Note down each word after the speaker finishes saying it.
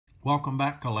Welcome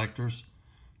back, collectors.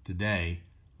 Today,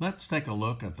 let's take a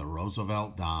look at the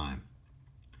Roosevelt Dime.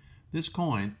 This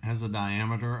coin has a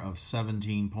diameter of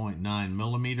 17.9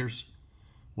 millimeters,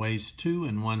 weighs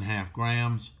 2½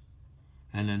 grams,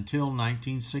 and until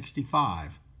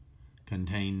 1965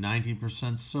 contained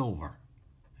 90% silver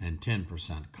and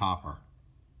 10% copper.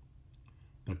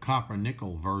 The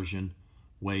copper-nickel version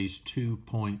weighs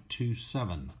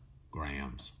 2.27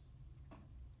 grams.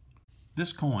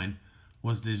 This coin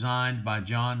was designed by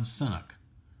John Sinnock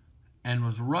and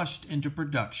was rushed into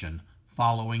production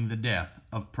following the death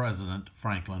of President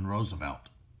Franklin Roosevelt.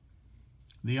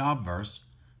 The obverse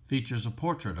features a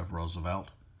portrait of Roosevelt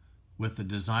with the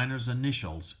designer's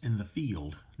initials in the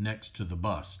field next to the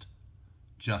bust,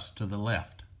 just to the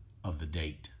left of the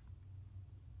date.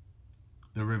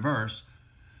 The reverse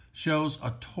shows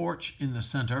a torch in the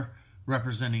center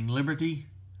representing liberty,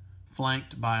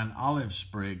 flanked by an olive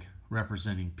sprig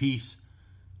representing peace,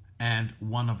 and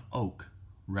one of oak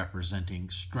representing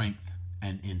strength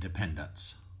and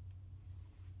independence.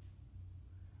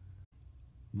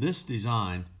 This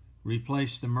design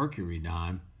replaced the Mercury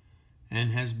dime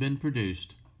and has been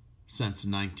produced since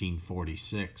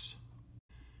 1946.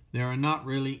 There are not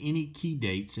really any key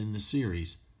dates in the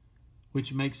series,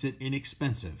 which makes it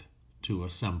inexpensive to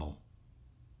assemble.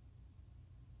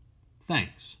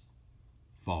 Thanks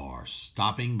for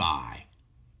stopping by.